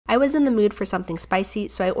I was in the mood for something spicy,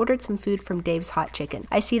 so I ordered some food from Dave's Hot Chicken.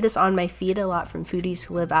 I see this on my feed a lot from foodies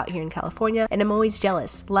who live out here in California, and I'm always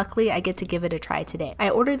jealous. Luckily, I get to give it a try today. I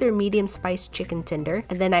ordered their medium spice chicken tender,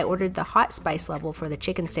 and then I ordered the hot spice level for the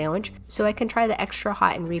chicken sandwich, so I can try the extra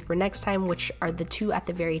hot and Reaper next time, which are the two at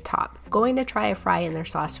the very top. Going to try a fry in their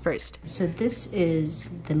sauce first. So this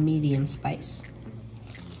is the medium spice.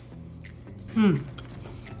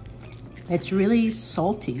 It's really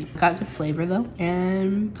salty. Got good flavor though,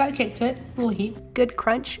 and got a kick to it, a little heat. Good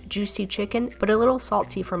crunch, juicy chicken, but a little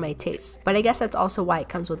salty for my taste. But I guess that's also why it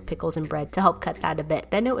comes with pickles and bread to help cut that a bit.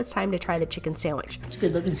 Then it was time to try the chicken sandwich. It's a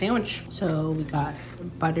good looking sandwich. So we got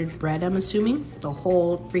buttered bread, I'm assuming. The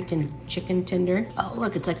whole freaking chicken tender. Oh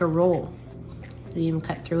look, it's like a roll. Didn't even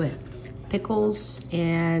cut through it. Pickles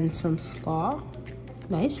and some slaw.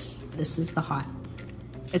 Nice. This is the hot.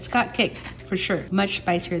 It's got kick, for sure. Much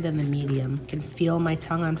spicier than the medium. Can feel my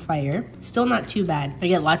tongue on fire. Still not too bad. I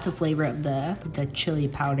get lots of flavor of the chili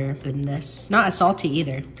powder in this. Not as salty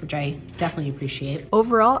either, which I definitely appreciate.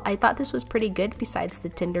 Overall, I thought this was pretty good besides the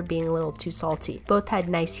tender being a little too salty. Both had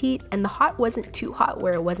nice heat, and the hot wasn't too hot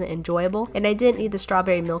where it wasn't enjoyable, and I didn't need the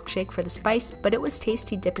strawberry milkshake for the spice, but it was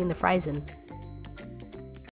tasty dipping the fries in.